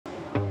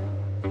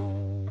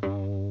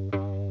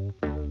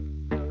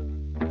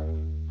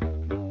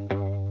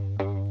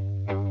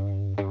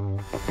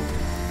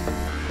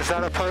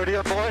that a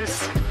podium, boys?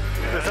 Is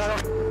that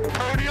a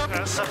podium?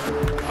 That's a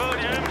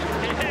podium.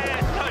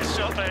 Yeah, nice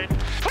shot, mate.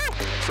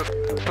 It's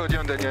a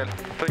podium, Daniel.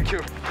 Thank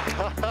you.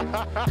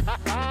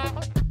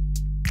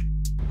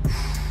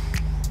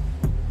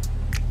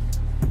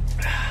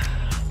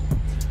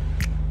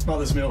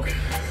 Mother's milk.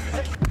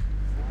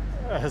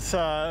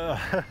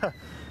 That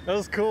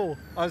was cool.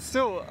 I'm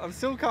still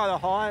kind of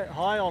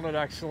high on it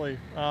actually.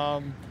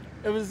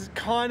 It was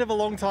kind of a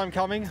long time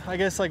coming. I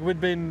guess like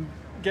we'd been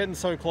getting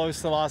so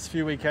close the last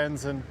few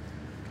weekends, and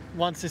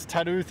once this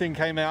tattoo thing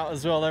came out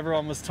as well,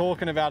 everyone was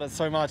talking about it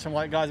so much. I'm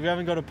like, guys, we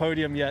haven't got a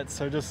podium yet,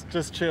 so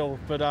just chill.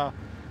 But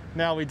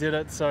now we did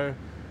it, so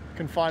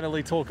can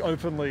finally talk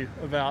openly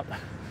about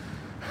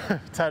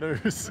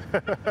tattoos.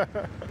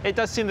 It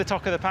does seem the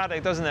talk of the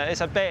paddock, doesn't it?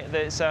 It's a bet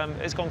that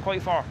it's gone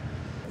quite far.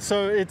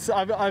 So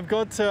I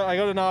got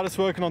an artist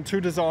working on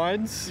 2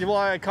 designs. Well,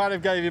 I kind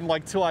of gave him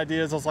like 2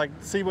 ideas. I was like,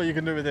 see what you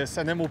can do with this,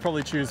 and then we'll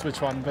probably choose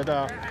which one.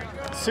 But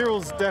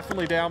Cyril's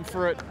definitely down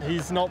for it.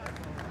 He's not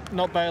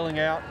bailing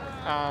out.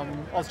 I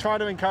was trying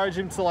to encourage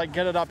him to like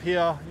get it up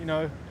here, you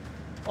know,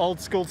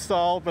 old school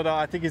style. But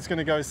I think he's going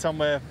to go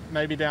somewhere,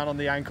 maybe down on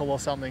the ankle or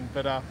something.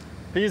 But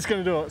he is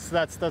going to do it. So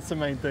that's the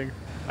main thing.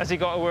 Has he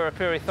got to wear a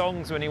pair of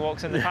thongs when he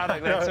walks in the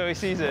paddock then, so he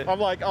sees it? I'm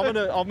like,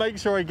 I'll make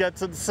sure he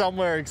gets it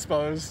somewhere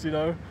exposed, you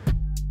know.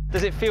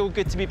 Does it feel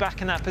good to be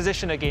back in that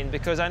position again?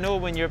 Because I know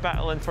when you're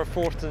battling for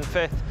 4th and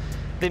 5th,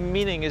 the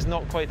meaning is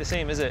not quite the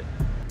same, is it?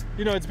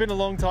 You know, it's been a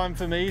long time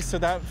for me, so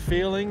that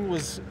feeling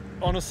was,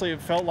 honestly, it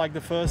felt like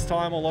the first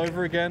time all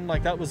over again.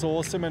 Like, that was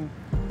awesome. And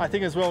I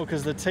think as well,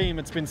 because the team,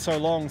 it's been so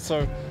long,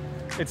 so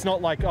it's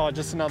not like, oh,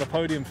 just another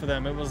podium for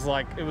them. It was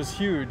like, it was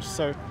huge.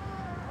 So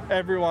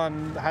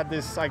everyone had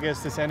this, I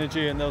guess, this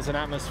energy, and there was an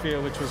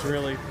atmosphere which was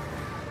really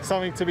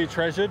something to be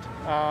treasured.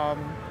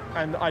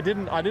 And I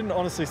didn't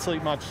honestly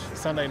sleep much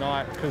Sunday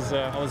night because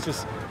I was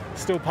just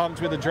still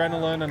pumped with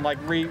adrenaline and like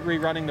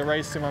rerunning the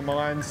race in my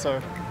mind.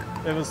 So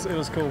it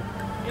was cool.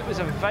 It was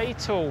a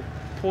vital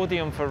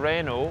podium for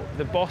Renault.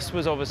 The boss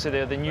was obviously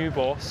there, the new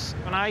boss.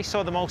 When I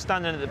saw them all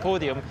standing at the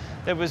podium,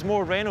 there was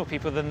more Renault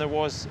people than there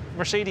was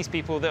Mercedes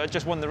people that had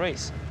just won the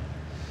race.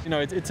 You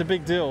know, it's a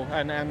big deal,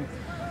 and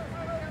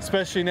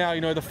especially now,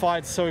 you know, the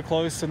fight's so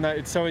close and that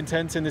it's so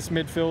intense in this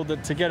midfield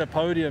that to get a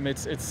podium,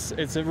 it's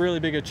a really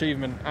big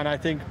achievement. And I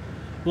think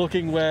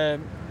looking where,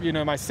 you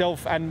know,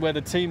 myself and where the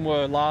team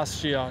were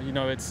last year, you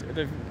know,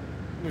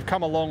 we've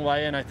come a long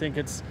way, and I think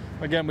it's,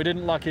 again, we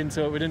didn't luck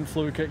into it, we didn't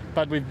fluke it,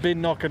 but we've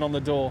been knocking on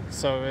the door.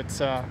 So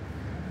it's,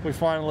 we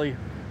finally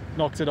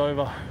knocked it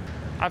over.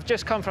 I've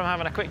just come from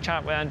having a quick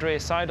chat with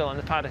Andreas Seidel in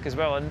the paddock as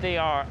well, and they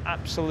are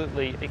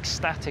absolutely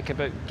ecstatic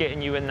about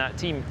getting you in that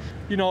team.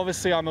 You know,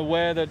 obviously I'm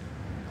aware that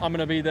I'm going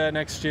to be there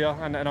next year,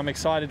 and I'm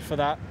excited for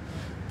that.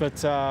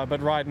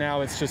 But right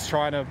now it's just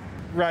trying to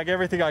rag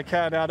everything I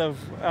can out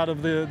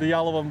of the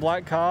yellow and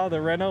black car,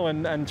 the Renault,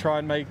 and try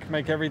and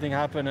make everything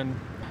happen. And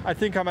I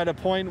think I'm at a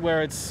point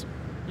where it's,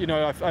 you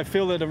know, I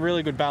feel that a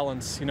really good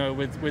balance, you know,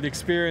 with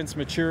experience,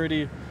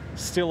 maturity,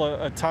 still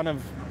a ton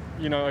of,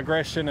 you know,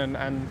 aggression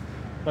and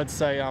let's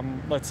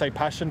say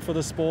passion for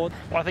the sport.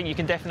 Well, I think you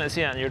can definitely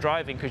see that in your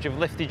driving because you've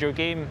lifted your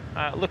game.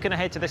 Looking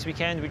ahead to this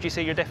weekend, would you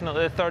say you're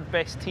definitely the 3rd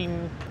best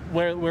team?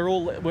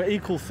 We're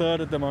equal 3rd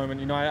at the moment.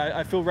 You know,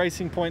 I feel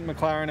Racing Point,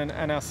 McLaren,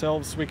 and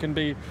ourselves, we can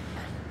be.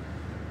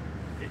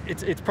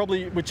 It's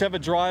probably whichever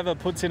driver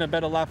puts in a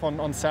better lap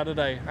on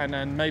Saturday,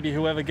 and maybe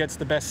whoever gets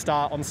the best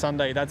start on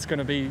Sunday, that's going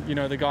to be, you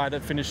know, the guy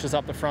that finishes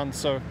up the front.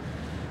 So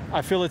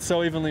I feel it's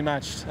so evenly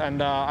matched,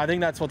 and I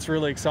think that's what's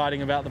really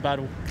exciting about the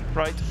battle.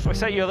 Right, we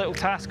set you a little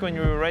task when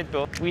you were Red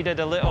Bull. We did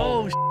a little...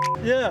 Oh,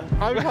 yeah,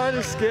 I'm kind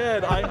of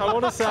scared. I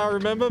want to say I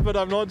remember, but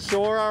I'm not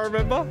sure I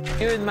remember.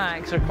 You and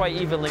Max are quite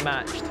evenly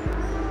matched.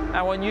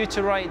 I want you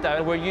to write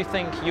down where you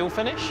think you'll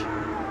finish,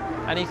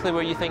 and equally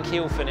where you think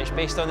he'll finish,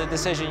 based on the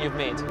decision you've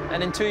made.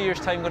 And in 2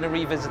 years' time, I'm going to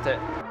revisit it.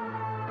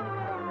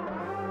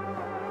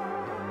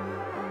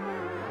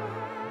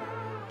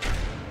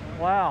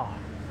 Wow.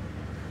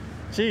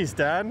 Geez,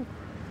 Dan,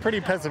 pretty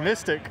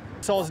pessimistic.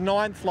 So I was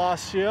 9th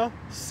last year,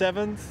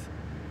 7th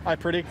I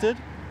predicted,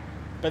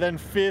 but then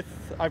 5th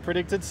I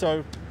predicted,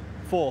 so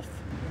 4th.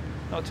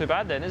 Not too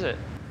bad then, is it?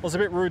 I was a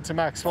bit rude to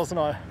Max, wasn't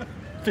I?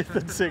 5th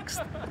and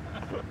 6th.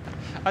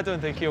 I don't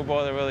think he'll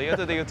bother really. I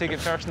don't think he'll take it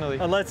personally.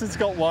 Unless it's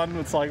got 1,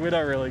 it's like, we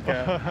don't really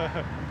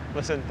care.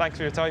 Listen, thanks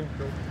for your time.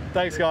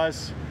 Thanks,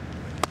 guys.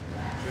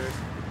 Cheers.